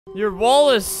Your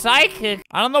role is psychic.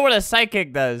 I don't know what a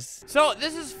psychic does. So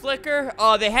this is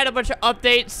Flickr. They had a bunch of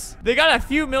updates. They got a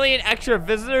few million extra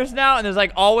visitors now, and there's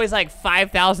like always like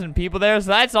 5,000 people there. So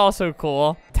that's also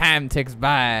cool. Time ticks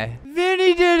by.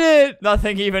 Vinny did it.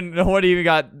 Nobody even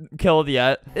got killed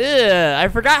yet. Ugh, I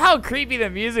forgot how creepy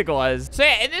the music was. So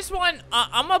yeah, in this one,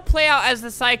 I'm gonna play out as the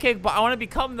psychic, but I want to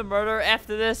become the murderer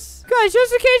after this. Guys,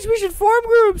 just in case, we should form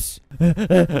groups.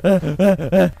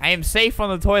 I am safe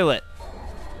on the toilet.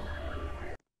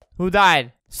 Who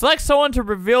died? Select someone to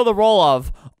reveal the role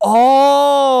of.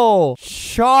 Oh,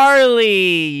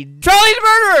 Charlie. Charlie's the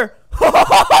murderer.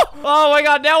 Oh my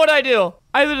god, now what do I do?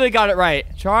 I literally got it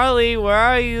right. Charlie, where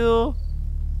are you?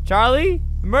 Charlie?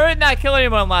 Murder did not kill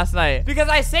anyone last night because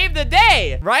I saved the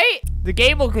day, right? The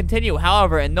game will continue,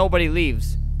 however, and nobody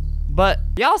leaves. But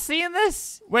y'all seeing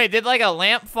this? Wait, did like a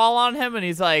lamp fall on him? And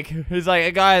he's like,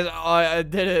 hey guys, I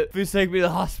did it. Please take me to the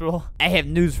hospital. I have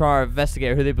news from our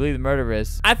investigator who they believe the murderer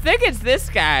is. I think it's this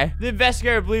guy. The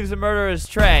investigator believes the murderer is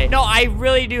Trey. No, I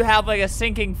really do have like a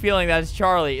sinking feeling that it's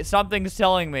Charlie. Something's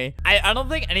telling me. I don't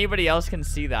think anybody else can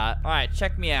see that. All right,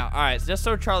 check me out. All right, just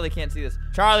so Charlie can't see this.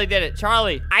 Charlie did it.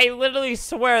 Charlie. I literally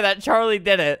swear that Charlie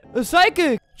did it. The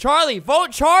psychic. Charlie,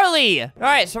 vote Charlie. All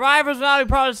right, survivors will now be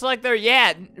proud to select their,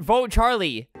 vote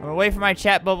Charlie. I'm gonna wait for my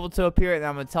chat bubble to appear, and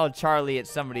I'm gonna tell Charlie it's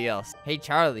somebody else. Hey,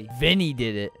 Charlie. Vinny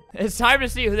did it. It's time to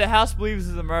see who the house believes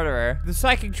is the murderer. The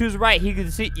psychic chooses right. He can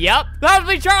see. Yep, that was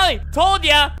me, Charlie. Told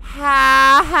ya.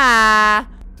 Ha ha.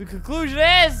 The conclusion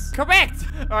is correct.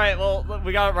 All right, well,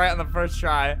 we got it right on the first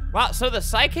try. Wow, so the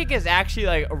psychic is actually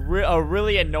like a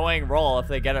really annoying role if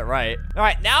they get it right. All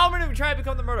right, now I'm gonna try to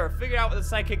become the murderer. Figure out what the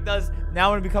psychic does. Now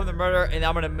I'm gonna become the murderer, and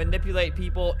I'm gonna manipulate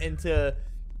people into.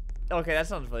 Okay, that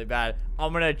sounds really bad.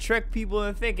 I'm gonna trick people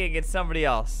into thinking it's somebody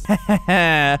else. All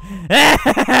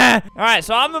right,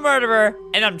 so I'm the murderer,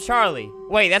 and I'm Charlie.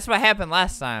 Wait, that's what happened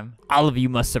last time. All of you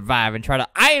must survive and try to.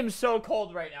 I am so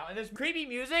cold right now, and this creepy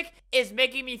music is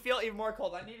making me feel even more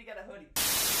cold. I need to get a hoodie.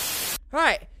 All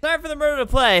right, time for the murderer to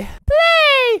play.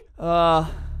 Play!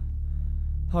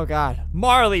 Oh God.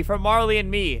 Marley from Marley and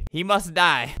Me. He must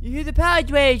die. You hear the power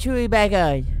drain truly back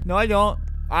on. No, I don't.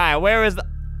 All right, where is the.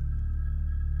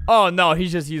 Oh, no,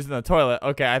 he's just using the toilet.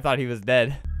 Okay, I thought he was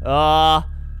dead. No.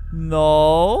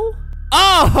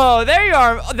 Oh, there you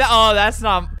are. Oh, that's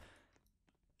not.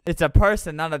 It's a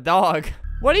person, not a dog.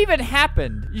 What even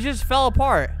happened? You just fell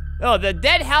apart. Oh, the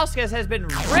dead house guest has been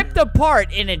ripped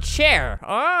apart in a chair.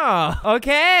 Oh,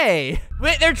 okay.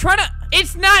 Wait, they're trying to.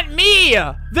 It's not me.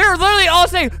 They're literally all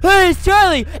saying, hey, it's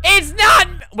Charlie. It's not.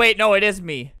 Wait, no, it is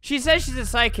me. She says she's a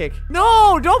psychic.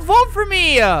 No, don't vote for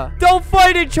me. Don't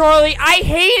fight it, Charlie. I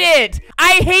hate it.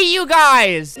 I hate you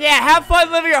guys. Yeah, have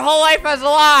fun living your whole life as a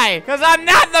lie. Because I'm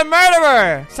not the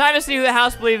murderer. It's time to see who the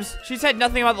house believes. She said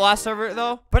nothing about the last server,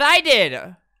 though. But I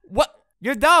did. What?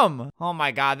 You're dumb. Oh,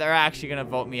 my God. They're actually going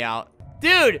to vote me out.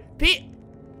 Dude,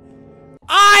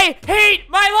 I hate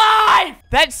my life!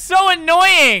 That's so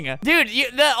annoying. Dude,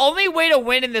 the only way to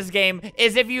win in this game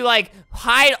is if you, like,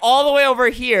 hide all the way over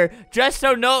here just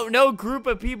so no group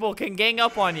of people can gang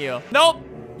up on you. Nope.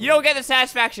 You don't get the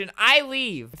satisfaction. I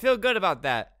leave. I feel good about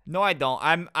that. No, I don't.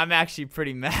 I'm actually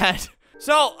pretty mad.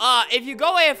 So, if you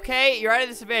go AFK, you're at a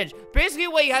disadvantage. Basically,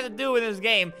 what you have to do in this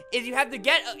game is you have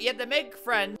to make a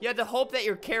friend. You have to hope that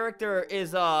your character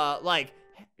is, like,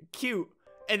 cute.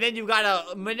 And then you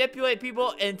gotta manipulate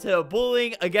people into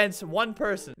bullying against one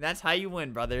person. That's how you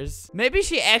win, brothers. Maybe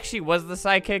she actually was the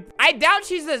psychic. I doubt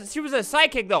she was a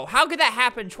psychic, though. How could that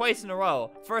happen twice in a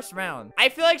row? First round. I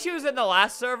feel like she was in the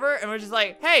last server and was just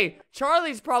like, hey,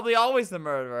 Charlie's probably always the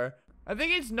murderer. I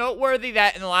think it's noteworthy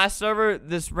that in the last server,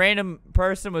 this random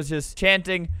person was just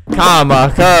chanting,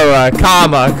 Kamakura,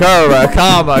 Kamakura,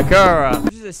 Kamakura.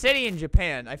 This is a city in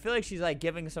Japan. I feel like she's like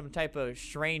giving some type of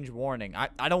strange warning.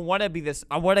 I don't want to be this.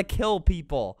 I want to kill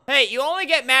people. Hey, you only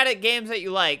get mad at games that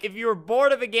you like. If you were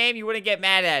bored of a game, you wouldn't get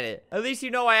mad at it. At least you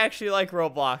know I actually like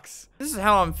Roblox. This is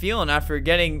how I'm feeling after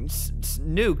getting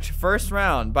nuked first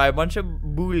round by a bunch of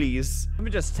bullies. Let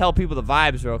me just tell people the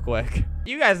vibes real quick.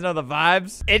 You guys know the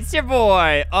vibes. It's your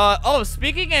boy. Oh,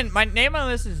 speaking in, my name on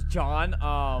this is John.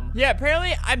 Yeah,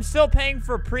 apparently I'm still paying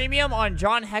for premium on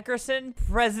John Heckerson,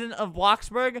 president of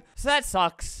Bloxburg. So that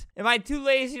sucks. Am I too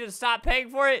lazy to stop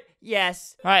paying for it?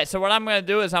 Yes. All right, so what I'm gonna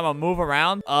do is I'm gonna move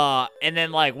around. And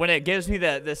then like when it gives me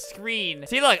the screen.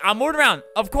 See, look, I'm moving around.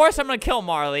 Of course I'm gonna kill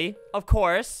Marley. Of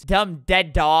course. Dumb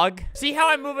dead dog. See how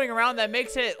I'm moving around? That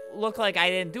makes it look like I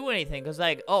didn't do anything. Cause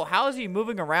like, oh, how is he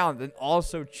moving around and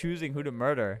also choosing who to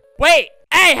murder? Wait!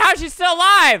 Hey, how's she still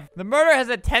alive? The murderer has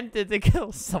attempted to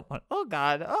kill someone. Oh,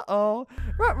 God. Uh-oh.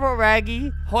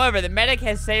 Raggy. However, the medic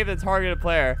has saved the targeted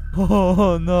player.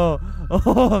 Oh, no.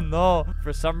 Oh, no.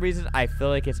 For some reason, I feel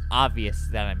like it's obvious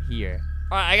that I'm here.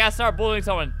 All right, I gotta start bullying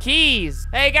someone. Keys.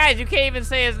 Hey, guys, you can't even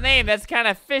say his name. That's kind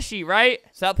of fishy, right?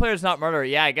 So that player's not murderer.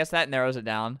 Yeah, I guess that narrows it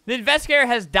down. The investigator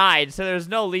has died, so there's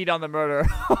no lead on the murderer.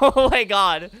 Oh, my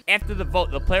God. After the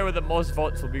vote, the player with the most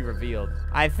votes will be revealed.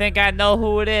 I think I know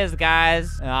who it is,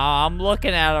 guys. Oh, I'm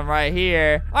looking at him right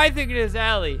here. I think it is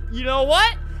Allie. You know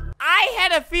what? I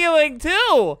had a feeling,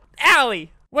 too.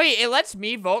 Allie. Wait, it lets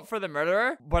me vote for the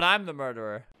murderer, but I'm the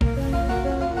murderer.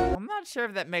 I'm not sure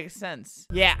if that makes sense.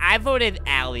 Yeah, I voted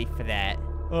Allie for that.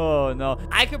 Oh, no.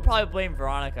 I could probably blame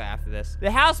Veronica after this.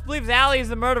 The house believes Allie is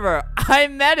the murderer.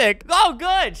 I'm medic. Oh,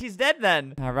 good. She's dead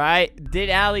then. All right. Did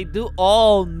Allie do?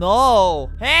 Oh, no.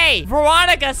 Hey,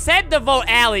 Veronica said to vote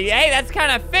Allie. Hey, that's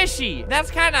kind of fishy. That's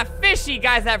kind of fishy,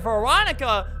 guys, that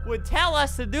Veronica would tell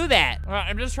us to do that. All right,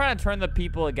 I'm just trying to turn the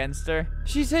people against her.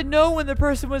 She said no when the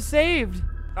person was saved.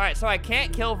 All right, so I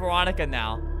can't kill Veronica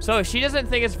now. So she doesn't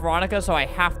think it's Veronica, so I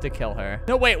have to kill her.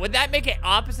 No, wait, would that make it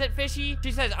opposite fishy?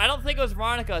 She says, I don't think it was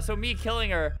Veronica, so me killing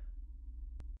her.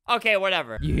 Okay,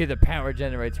 whatever. You hear the power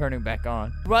generator turning back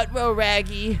on. Rutro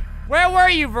Raggy. Where were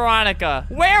you, Veronica?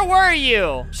 Where were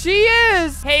you? She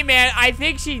is. Hey, man, I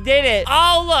think she did it.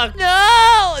 Oh, look.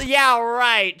 No. Yeah,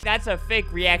 right. That's a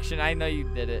fake reaction. I know you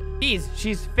did it.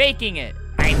 She's faking it.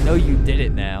 I know you did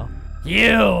it now.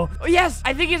 You. Oh, yes,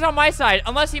 I think he's on my side.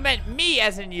 Unless he meant me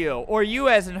as in you, or you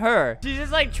as in her. She's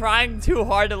just like trying too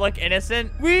hard to look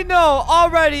innocent. We know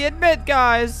already. Admit,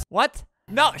 guys. What?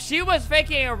 No, she was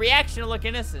faking a reaction to look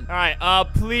innocent. All right,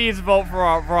 please vote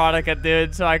for Veronica,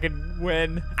 dude, so I can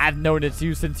win. I've known it's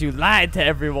you since you lied to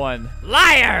everyone.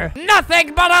 Liar!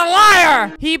 Nothing but a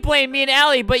liar! He blamed me and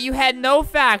Allie, but you had no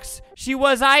facts. She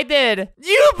was, I did.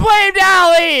 You blamed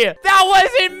Allie! That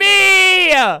wasn't me!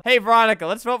 Hey, Veronica,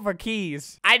 let's vote for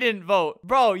Keys. I didn't vote.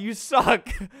 Bro, you suck.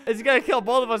 It's gonna kill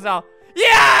both of us now.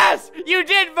 Yes! You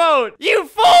did vote! You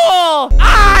fool!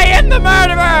 I am the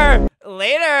murderer!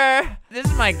 Later. This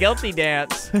is my guilty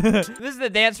dance. This is the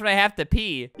dance when I have to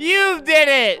pee. You did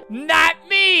it! Not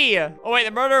me! Oh, wait,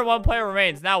 the murderer, one player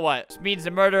remains. Now what? This means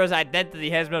the murderer's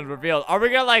identity has been revealed. Are we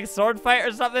gonna, like, sword fight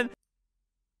or something?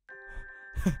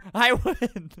 I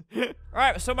win. All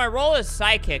right, so my role is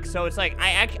psychic, so it's like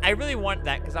I really want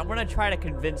that because I want to try to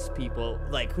convince people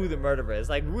like who the murderer is,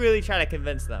 like really try to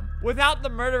convince them without the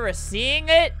murderer seeing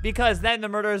it, because then the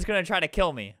murderer is gonna try to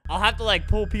kill me. I'll have to like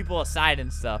pull people aside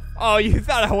and stuff. Oh, you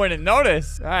thought I wouldn't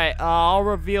notice? All right, I'll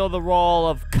reveal the role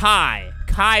of Kai.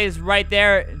 Kai is right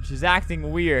there, and she's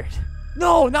acting weird.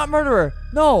 No, not murderer.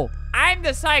 No, I'm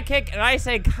the sidekick, and I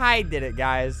say Kai did it,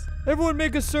 guys. Everyone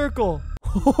make a circle.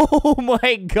 Oh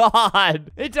my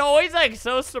god. It's always like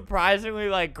so surprisingly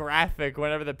like graphic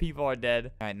whenever the people are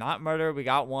dead. All right, not murder. We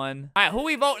got one. All right, who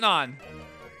we voting on?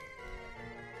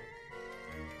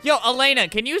 Yo, Elena,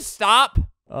 can you stop?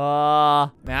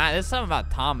 Man, there's something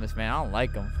about Thomas, man. I don't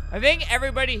like him. I think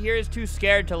everybody here is too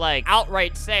scared to like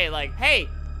outright say like, hey,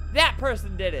 that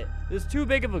person did it. There's too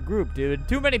big of a group, dude.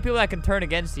 Too many people that can turn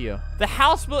against you. The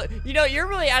house will, you know, you're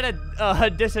really at a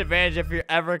disadvantage if you're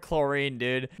ever chlorine,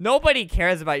 dude. Nobody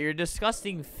cares about you. You're a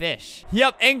disgusting fish.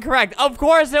 Yep, incorrect. Of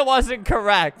course it wasn't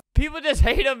correct. People just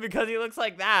hate him because he looks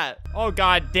like that. Oh,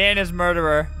 God. Dan is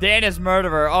murderer. Dan is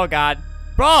murderer. Oh, God.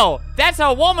 Bro, that's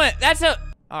a woman. That's a...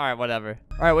 All right, whatever.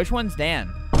 All right, which one's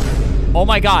Dan? Oh,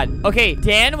 my God. Okay,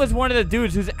 Dan was one of the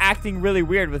dudes who's acting really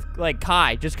weird with, like,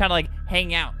 Kai. Just kind of, like,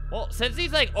 hanging out. Well, since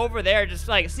he's, like, over there, just,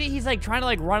 like, see, he's, like, trying to,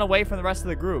 like, run away from the rest of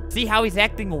the group. See how he's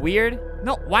acting weird?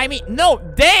 No, why me? No,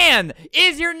 Dan!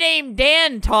 Is your name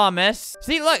Dan, Thomas?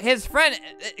 See, look, his friend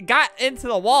got into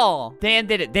the wall. Dan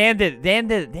did it. Dan did it. Dan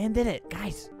did it. Dan did it.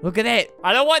 Guys, look at it.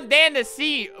 I don't want Dan to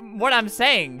see what I'm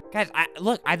saying. Guys,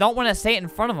 look, I don't want to say it in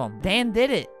front of him. Dan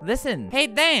did it. Listen. Hey,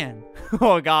 Dan.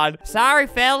 Oh, God. Sorry,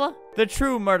 fella. The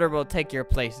true murder will take your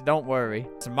place. Don't worry.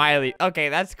 Smiley. Okay,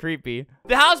 that's creepy.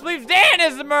 The house believes Dan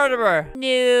is the murderer.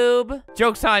 Noob.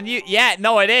 Joke's on you. Yeah,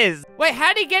 no, it is. Wait,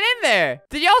 how'd he get in there?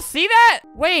 Did y'all see that?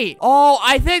 Wait. Oh,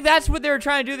 I think that's what they were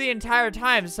trying to do the entire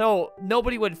time, so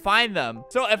nobody would find them.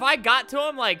 So if I got to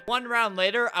him like one round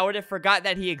later, I would have forgot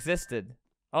that he existed.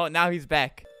 Oh, now he's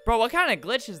back. Bro, what kind of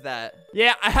glitch is that?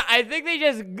 Yeah, I think they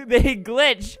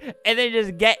glitch and they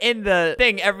just get in the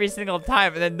thing every single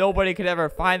time and then nobody could ever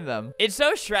find them. It's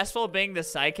so stressful being the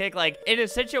sidekick. Like, in a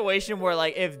situation where,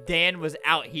 like, if Dan was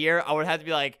out here, I would have to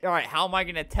be like, all right, how am I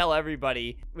going to tell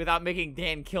everybody without making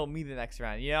Dan kill me the next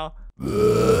round, you know?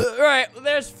 Alright,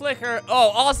 there's Flicker. Oh,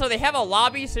 also, they have a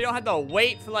lobby, so you don't have to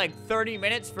wait for like 30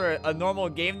 minutes for a normal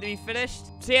game to be finished.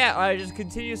 So yeah, I just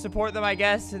continue to support them, I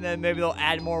guess, and then maybe they'll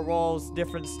add more roles,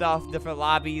 different stuff, different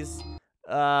lobbies.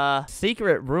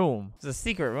 Secret room. It's a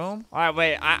secret room? Alright,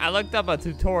 wait, I looked up a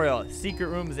tutorial. Secret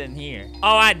room's in here.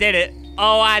 Oh, I did it.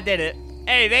 Oh, I did it.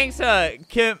 Hey, thanks,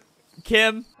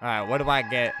 Kim. Alright, what do I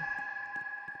get?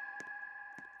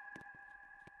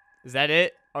 Is that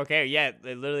it? Okay, yeah,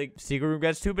 they literally, secret room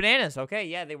gets 2 bananas. Okay,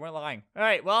 yeah, they weren't lying. All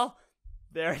right, well,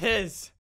 there it is.